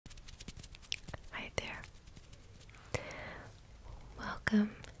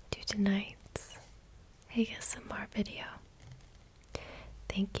welcome to tonight's ASMR video.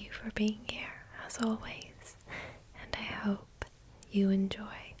 Thank you for being here as always, and I hope you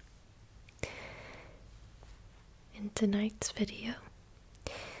enjoy. In tonight's video,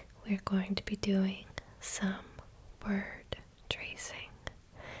 we're going to be doing some word tracing,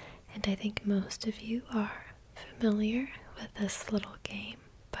 and I think most of you are familiar with this little game,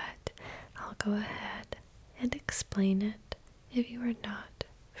 but I'll go ahead and explain it if you are not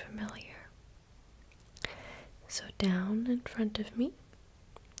familiar. So down in front of me,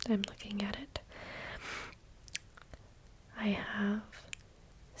 I'm looking at it, I have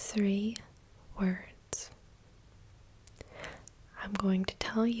 3 words. I'm going to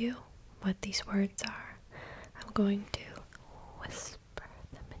tell you what these words are. I'm going to whisper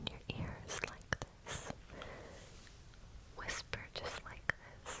them in your ears like this. Whisper just like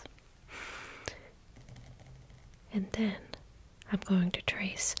this. And then I'm going to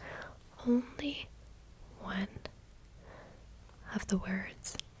trace only one of the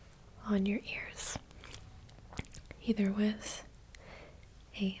words on your ears, either with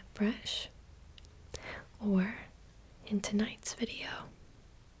a brush or in tonight's video.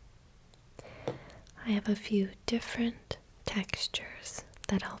 I have a few different textures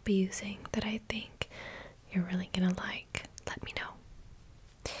that I'll be using that I think you're really gonna like. Let me know.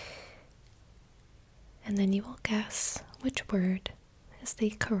 And then you will guess which word is the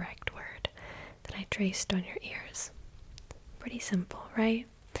correct word that I traced on your ears. Pretty simple, right?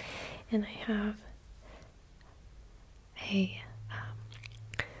 And I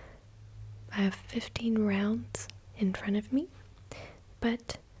have 15 rounds in front of me,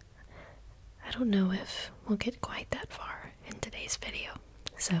 but I don't know if we'll get quite that far in today's video.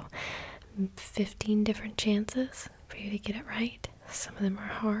 So 15 different chances for you to get it right. Some of them are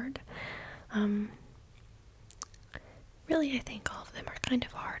hard. Really, I think all of them are kind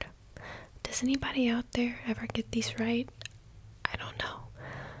of hard. Does anybody out there ever get these right? I don't know.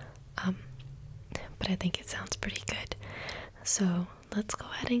 But I think it sounds pretty good. So let's go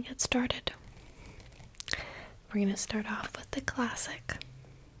ahead and get started. We're going to start off with the classic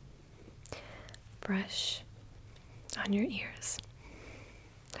brush on your ears.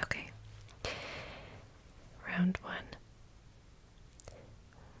 Okay. Round 1.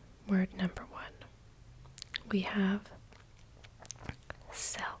 Word number 1. We have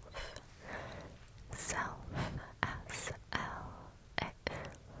self. Self. S-L-A.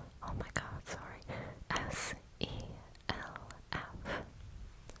 Oh my god, sorry. S-E-L-F.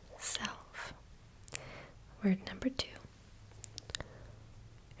 Self. Word number 2.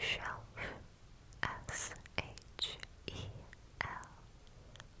 Shelf. S-H-E-L-F.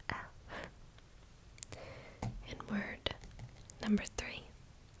 And word number 3.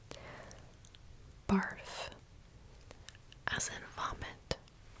 Barf. As in vomit.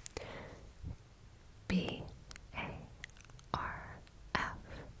 B-A-R-F.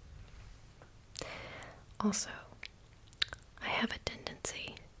 Also, I have a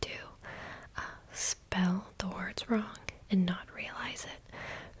tendency to spell the words wrong and not realize it.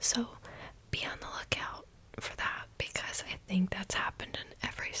 So be on the lookout for that, because I think that's happened in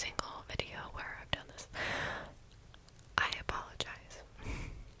every single video where I've done this. I apologize.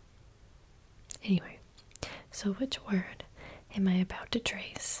 Anyway, so which word am I about to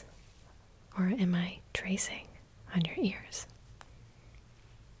trace, or am I tracing on your ears?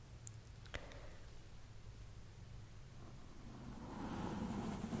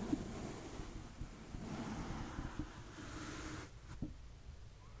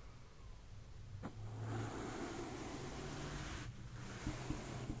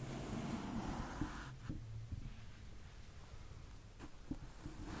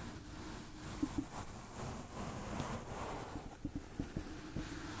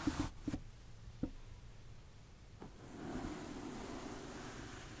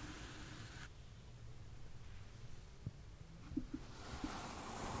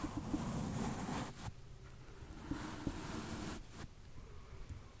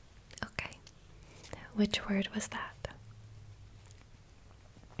 Which word was that?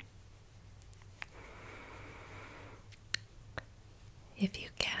 If you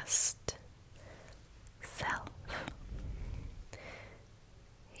guessed self,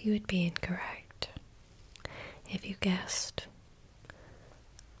 you would be incorrect. If you guessed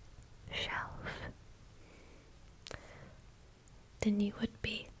shelf, then you would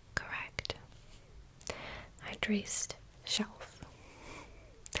be correct. I traced shelf.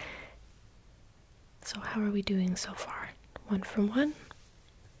 So how are we doing so far? 1 from 1?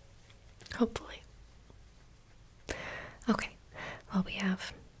 Hopefully. Okay, well, we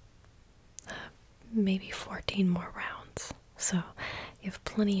have maybe 14 more rounds, so You have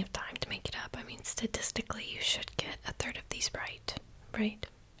plenty of time to make it up. I mean, statistically, you should get a third of these right, right?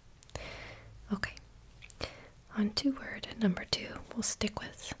 Okay. On to word number 2. We'll stick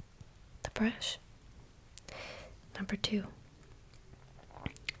with the brush. Number 2.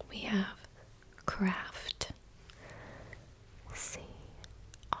 We have craft. C-R-A-F-T.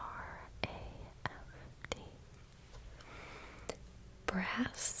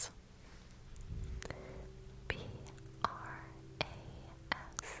 Brass. B-R-A-S-S.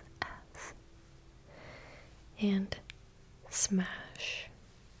 And smash.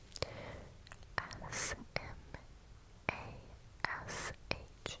 S-M-A-S-H.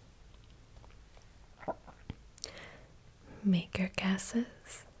 Make your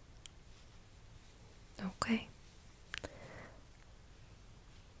guesses. Okay.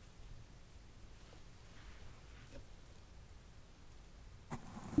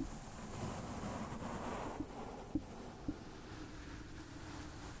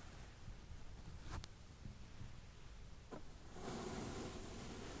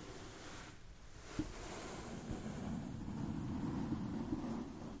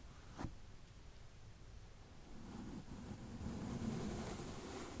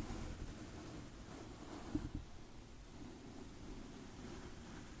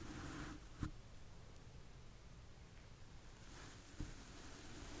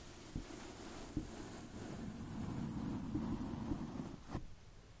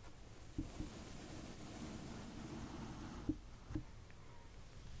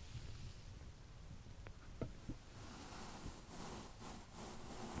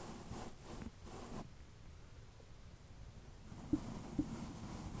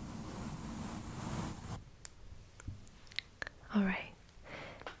 All right.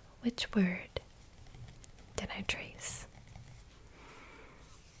 Which word did I trace?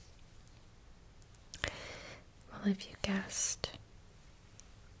 Well, if you guessed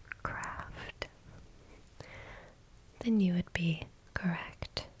craft, then you would be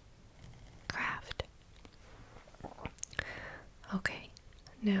correct. Craft. Okay,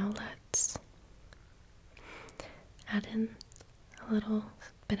 now let's add in a little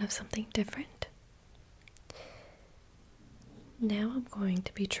bit of something different. Now I'm going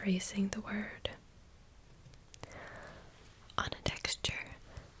to be tracing the word on a texture,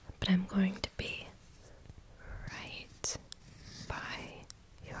 but I'm going to be right by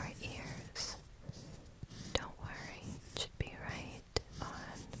your ears. Don't worry, it should be right on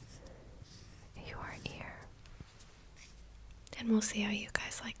your ear. And we'll see how you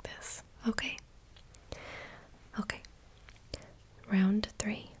guys like this, okay? Okay, round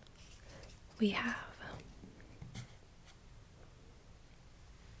 3. We have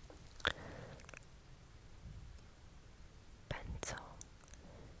pencil.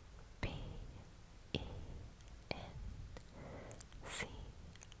 P-E-N-C-I-L.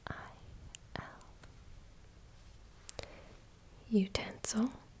 Utensil.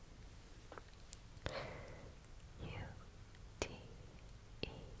 U-T-E-N-S-I-L.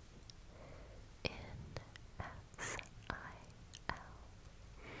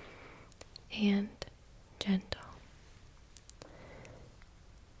 And gentle.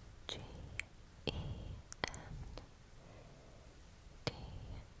 G-E-N-T-E-D-L-E.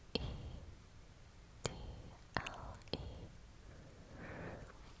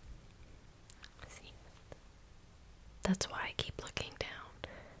 See, that's why I keep looking down.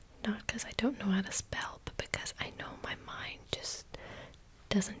 Not because I don't know how to spell, but because I know my mind just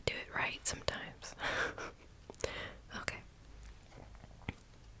doesn't do it right sometimes. Okay.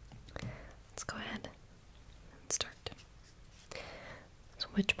 Let's go ahead and start. So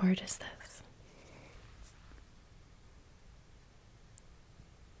which word is this?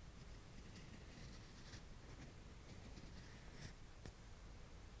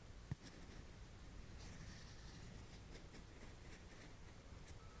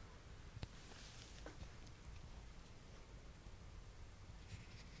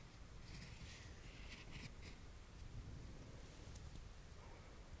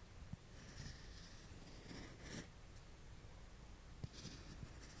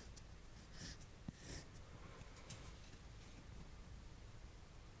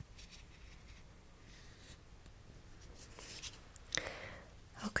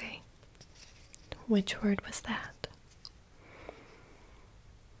 Okay. Which word was that?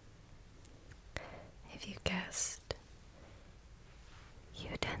 If you guessed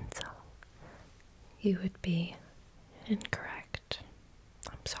utensil, you would be incorrect.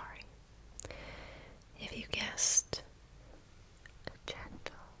 I'm sorry. If you guessed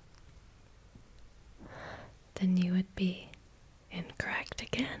gentle, then you would be incorrect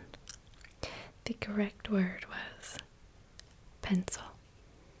again. The correct word was pencil?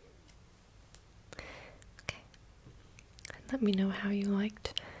 Okay. And let me know how you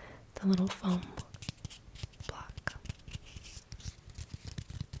liked the little foam block.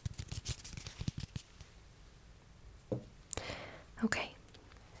 Okay.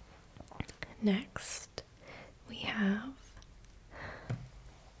 Next, we have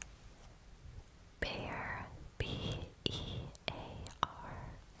bear, B-E-A-R,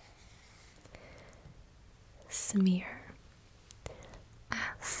 smear,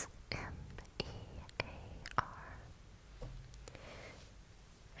 S-M-E-A-R,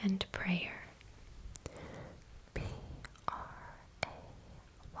 and prayer, P-R-A-Y-E-R.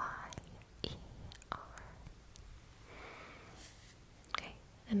 Okay,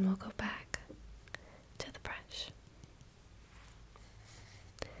 and we'll go back to the brush.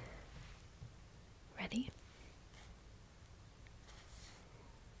 Ready?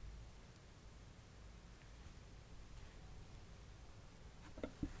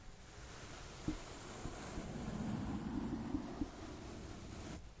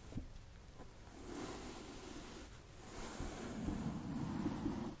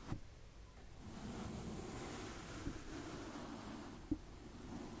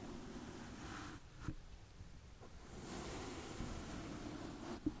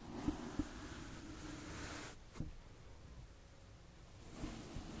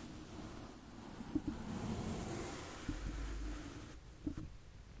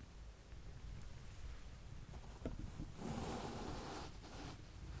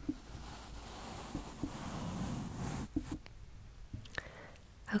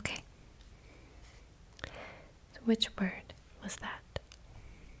 Okay. So which word was that?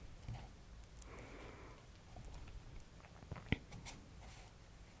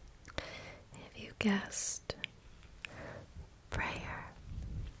 If you guessed prayer,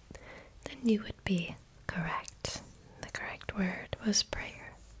 then you would be correct. The correct word was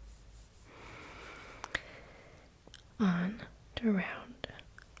prayer. On to round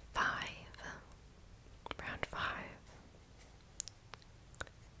 5. Round 5.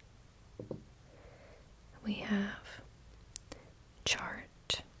 We have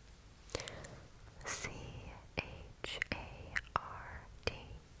chart, C-H-A-R-T,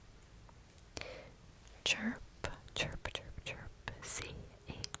 chirp, chirp, chirp, chirp, C-H-I-R-P,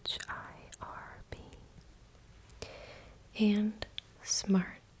 and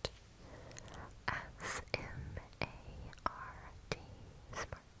smart, S-M-A-R-T,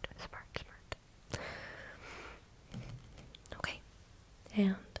 smart, smart, smart. Okay,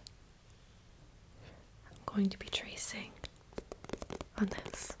 and I'm going to be tracing on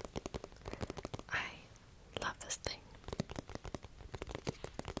this. I love this thing.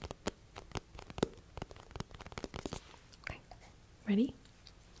 Okay, ready?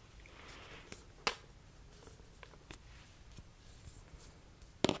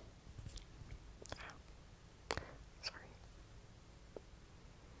 Sorry.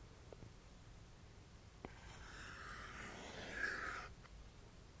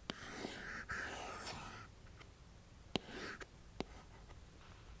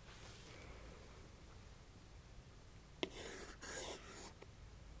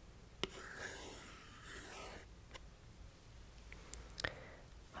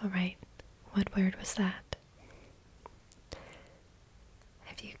 All right, what word was that?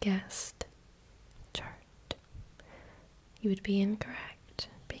 If you guessed chart, you would be incorrect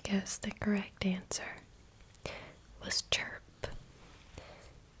because the correct answer was chirp.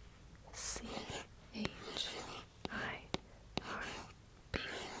 C-H-I-R-P.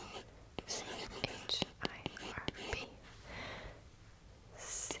 C-H-I-R-P.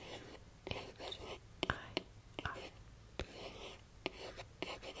 C-H-I-R-P.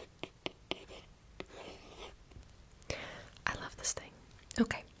 I love this thing.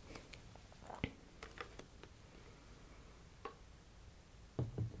 Okay.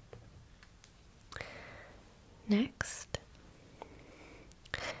 Next,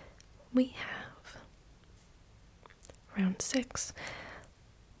 we have round 6.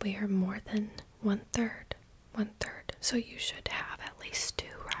 We are more than 1/3. 1/3. So you should have at least 2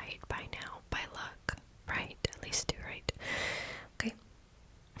 right by now, by luck. Right? At least 2 right. Okay.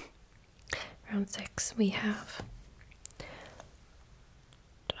 Round 6, we have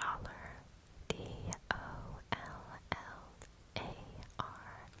dollar, D-O-L-L-A-R.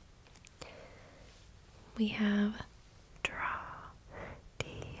 We have draw,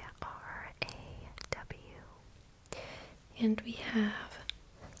 D-R-A-W. And we have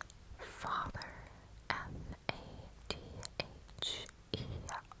father, F-A-T-H-E-R.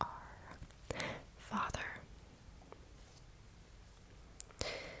 Father.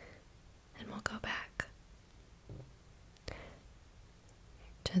 And we'll go back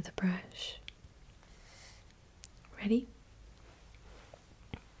to the brush. Ready?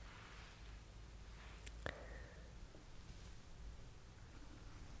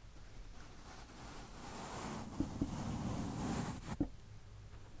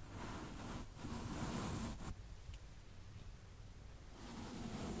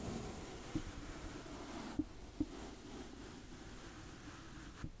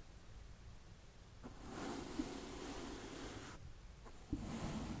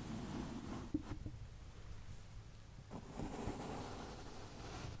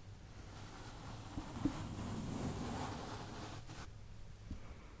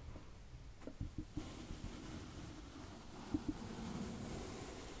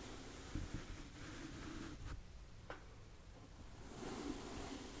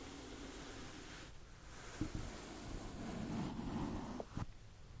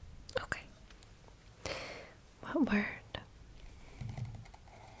 Okay. What word?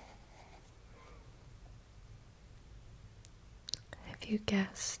 If you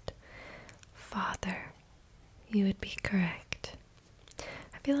guessed father, you would be correct.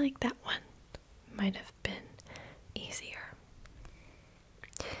 I feel like that one might have been easier.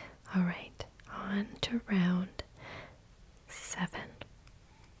 Alright, on to round 7.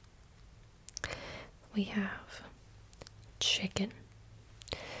 We have chicken.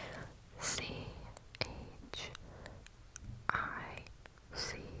 CHICKEN.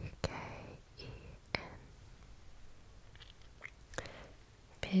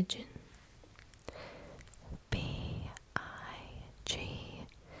 Pigeon. PIGEON.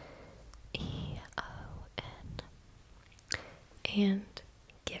 And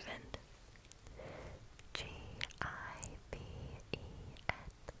given. GIVEN.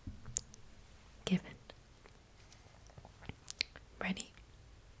 Given. Ready?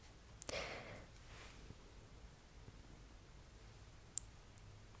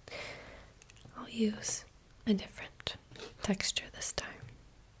 I'll use a different texture this time.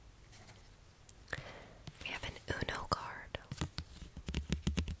 We have an Uno card.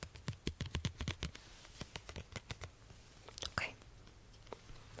 Okay.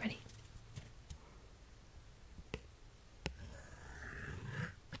 Ready?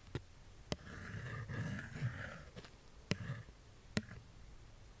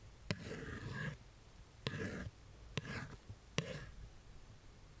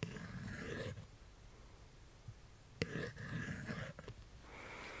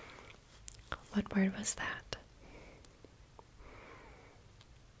 What word was that?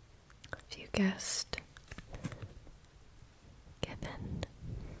 If you guessed given,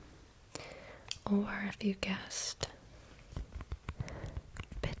 or if you guessed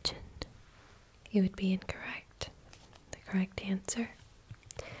pigeon, you would be incorrect. The correct answer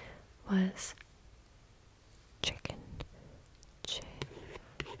was chicken. Chicken.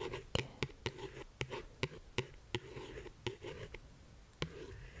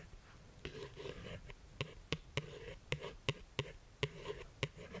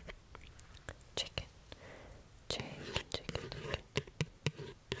 Chicken.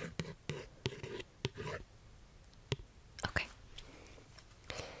 Okay.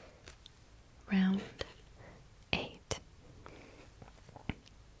 Round 8.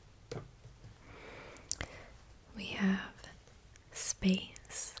 We have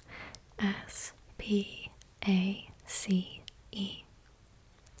space. SPACE.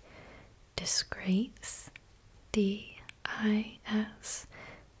 Disgrace. DISGRACE.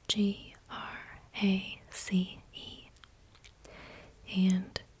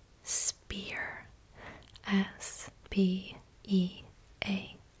 And spear. SPEAR.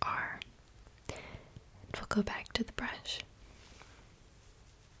 And we'll go back to the brush.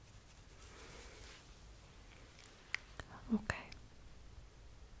 Okay.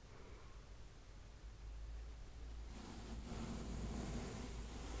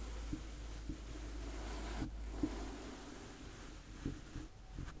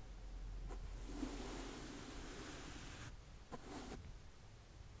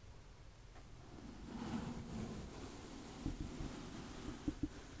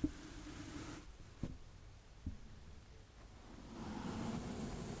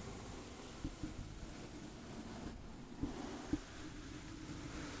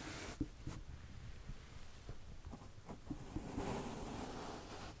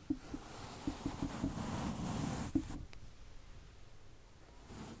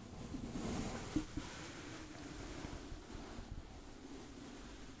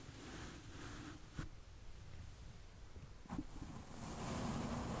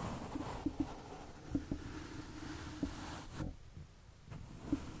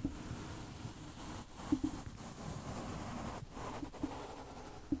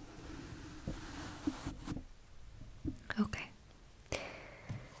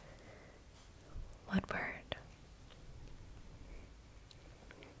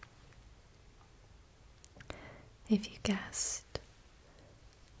 If you guessed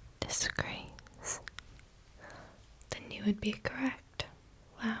disgrace, then you would be correct.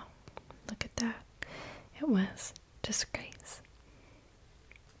 Wow, look at that. It was disgrace.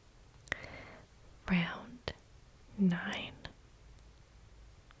 Round 9.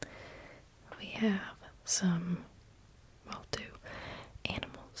 We have some, we'll do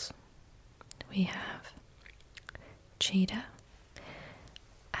animals. We have cheetah,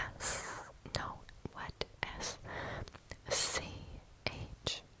 Scheedah,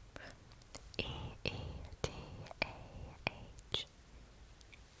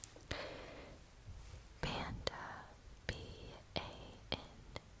 panda, Panda,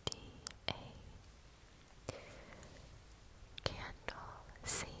 candle,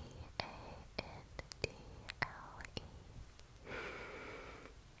 Candle,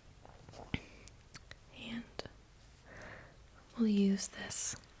 and we'll use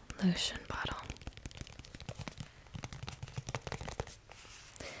this lotion bottle.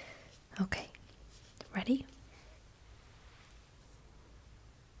 Okay, ready?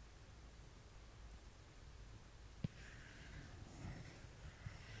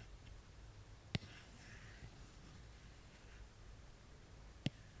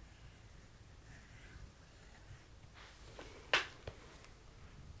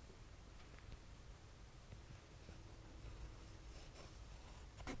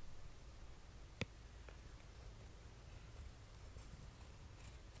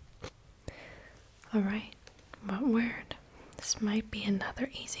 Alright, what word? This might be another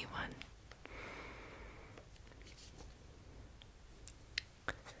easy one.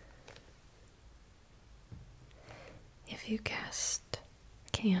 If you guessed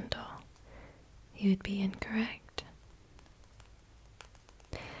candle, you would be incorrect.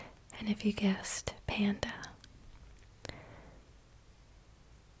 And if you guessed panda,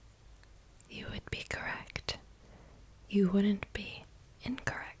 you would be correct. You wouldn't be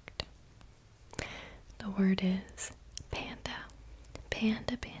incorrect. The word is panda.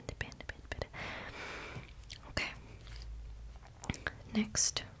 Panda, panda, panda, panda, panda. Okay.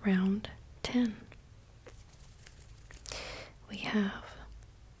 Next, round 10. We have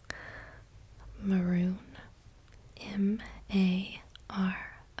maroon, M-A-R-O-O-N,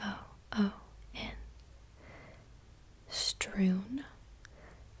 strewn,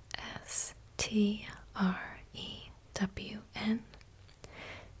 S-T-R-E-W-N,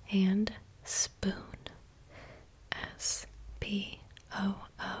 and spoon, S-P-O-O-N.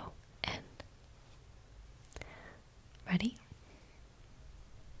 Ready?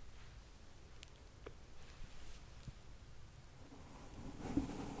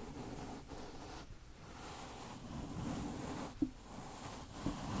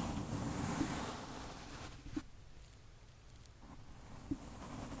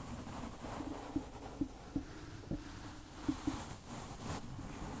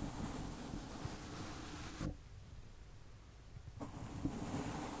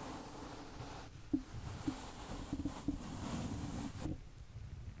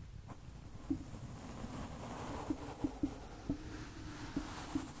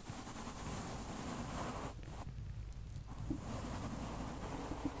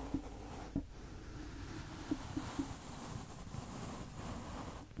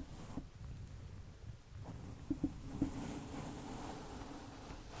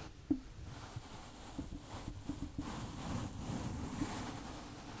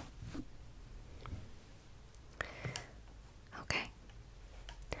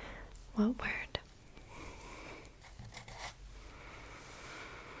 What word?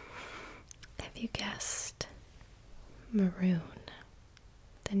 If you guessed maroon,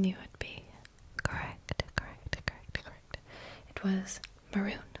 then you would be correct. It was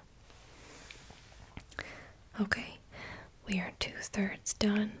maroon. Okay, we are 2/3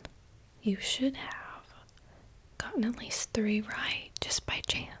 done. You should have gotten at least 3 right just by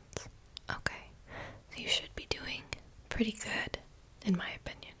chance. Okay, so you should be doing pretty good, in my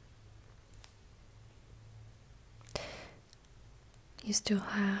opinion. You still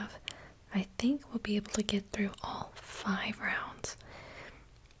have, I think we'll be able to get through all 5 rounds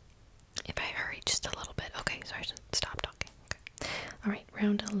if I hurry just a little bit. Okay, so I should stop talking. Okay. Alright,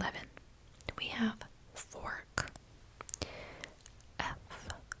 round 11. We have fork. F-O-R-K.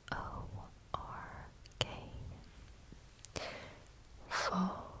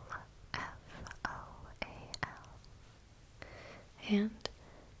 Full. F-O-A-L. And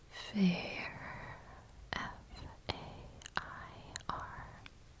fair.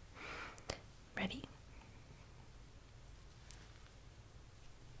 Ready?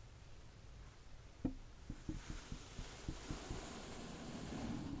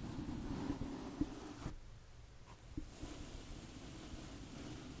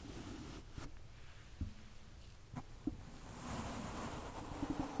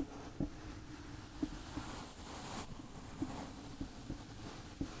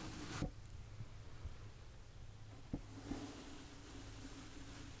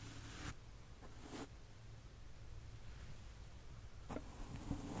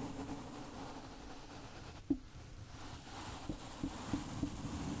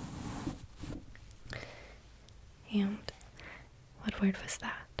 And what word was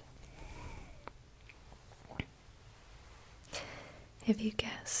that? If you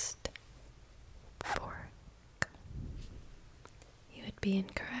guessed fork, you would be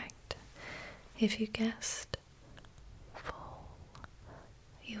incorrect. If you guessed full,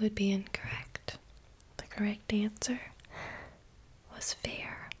 you would be incorrect. The correct answer was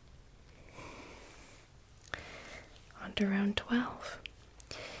fair. On to round 12.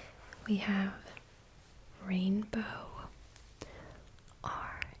 We have rainbow. Rainbow.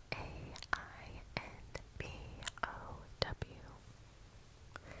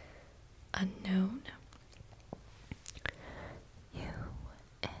 Unknown.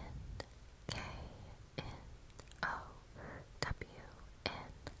 Unkown.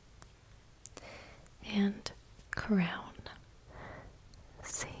 And crown. Crown.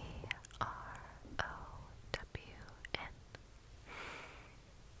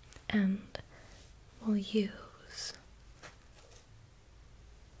 And we'll use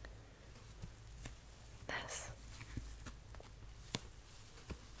this.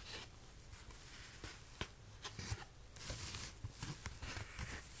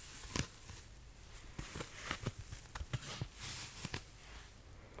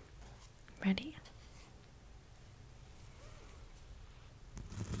 Ready?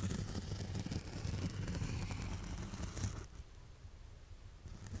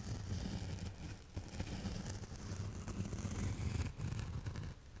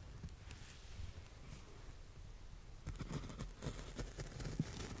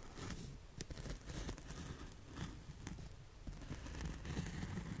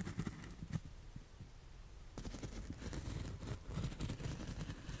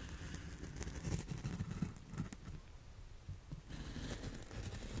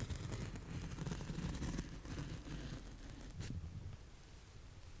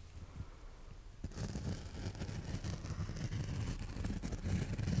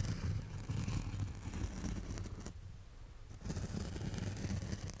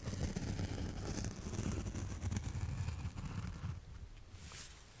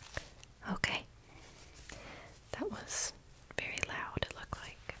 Okay, that was very loud, it looked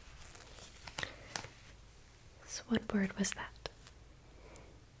like. So what word was that?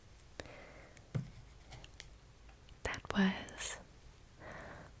 That was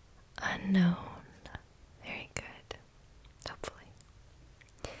unknown. Very good, hopefully.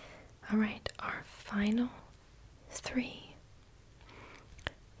 Alright, our final 3.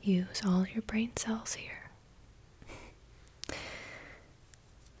 Use all your brain cells here.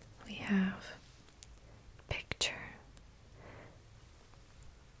 We have picture.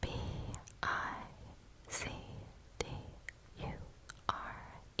 Picture. Listen.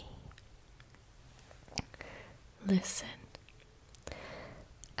 Listen.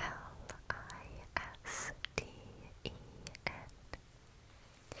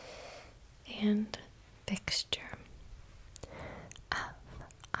 And fixture. Fixture.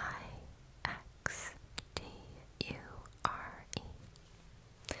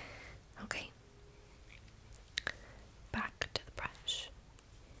 Okay. Back to the brush.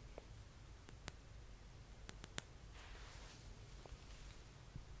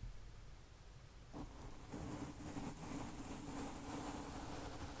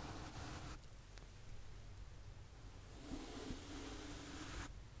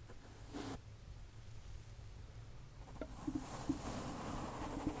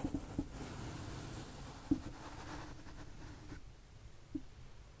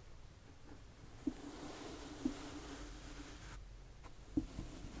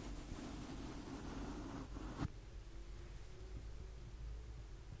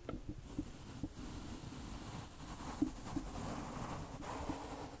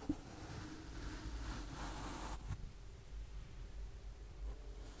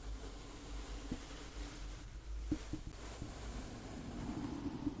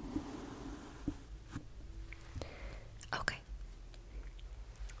 Okay.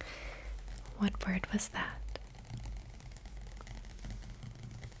 What word was that?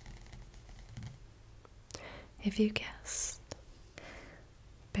 If you guessed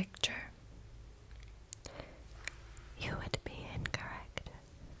picture, you would be incorrect.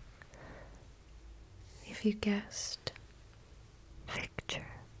 If you guessed picture,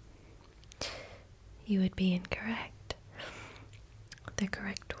 you would be incorrect. The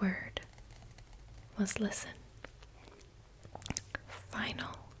correct word was listen. Final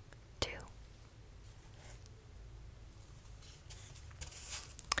 2.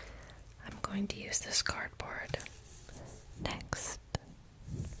 I'm going to use this cardboard. Next,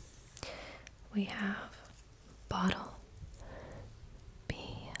 we have bottle. Bottle.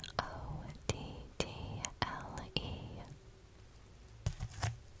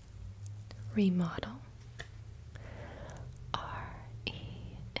 remodel, R-E-M-O-D-L,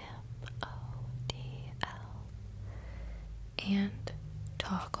 and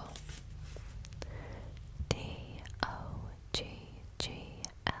toggle, T-O-G-G-L-E.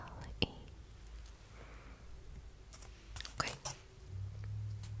 Okay.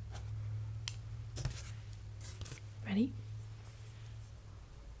 Ready?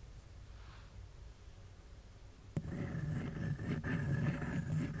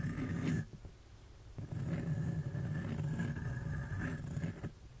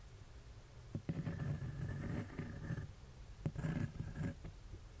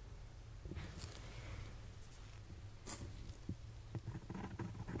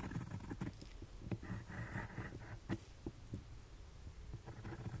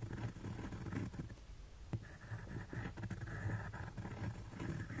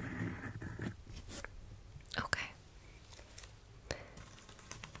 Okay.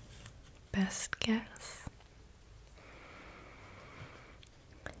 Best guess.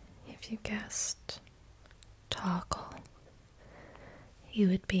 If you guessed toggle, you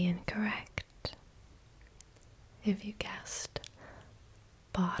would be incorrect. If you guessed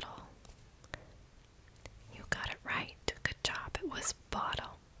bottle, you got it right. Good job. It was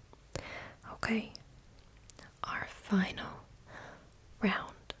bottle. Okay. Our final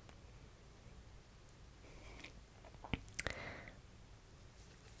round.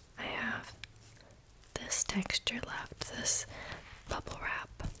 I have this texture left, this bubble wrap,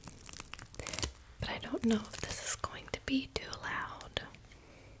 but I don't know if this is going to be too loud.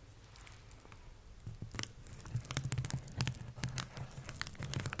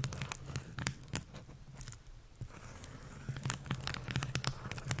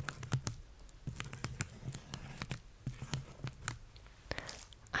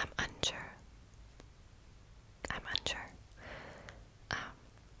 I'm unsure.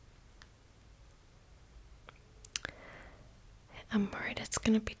 I'm worried it's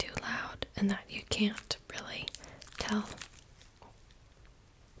gonna be too loud and that you can't really tell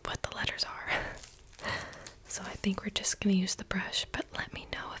what the letters are. So I think we're just gonna use the brush, but let me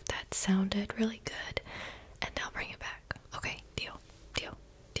know if that sounded really good and I'll bring it back. Okay, deal.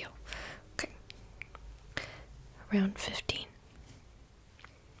 Okay. Round 15.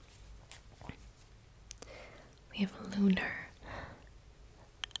 We have lunar.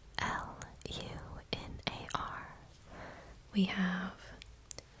 L-U-N-A-R. We have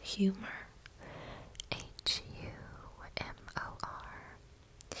humor, H-U-M-O-R.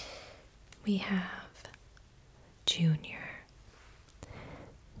 We have junior,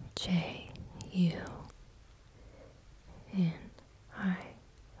 J-U-N-I-O-R.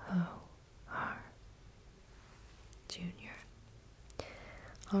 Junior.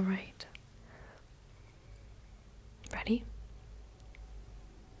 All right. Ready?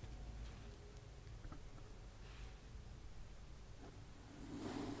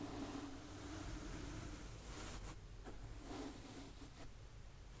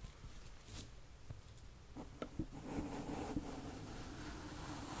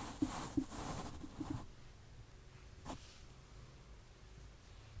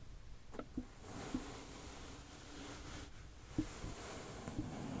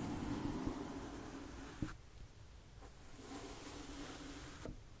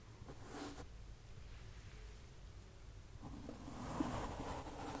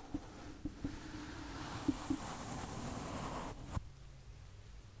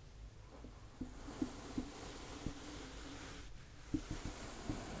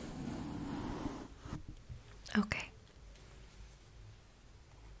 Okay.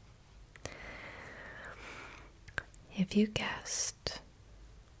 If you guessed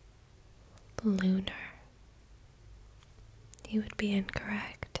lunar, you would be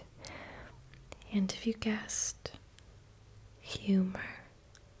incorrect. And if you guessed humor,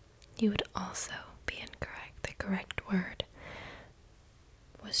 you would also be incorrect. The correct word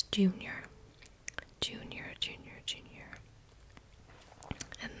was junior. Junior.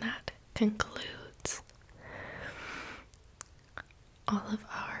 And that concludes all of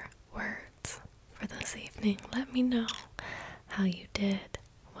our words for this evening. Let me know how you did,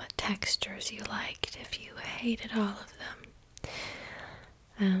 what textures you liked, if you hated all of them.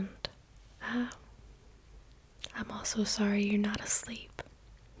 And I'm also sorry you're not asleep,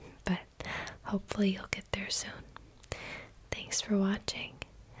 but hopefully you'll get there soon. Thanks for watching,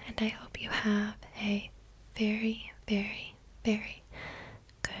 and I hope you have a very, very, very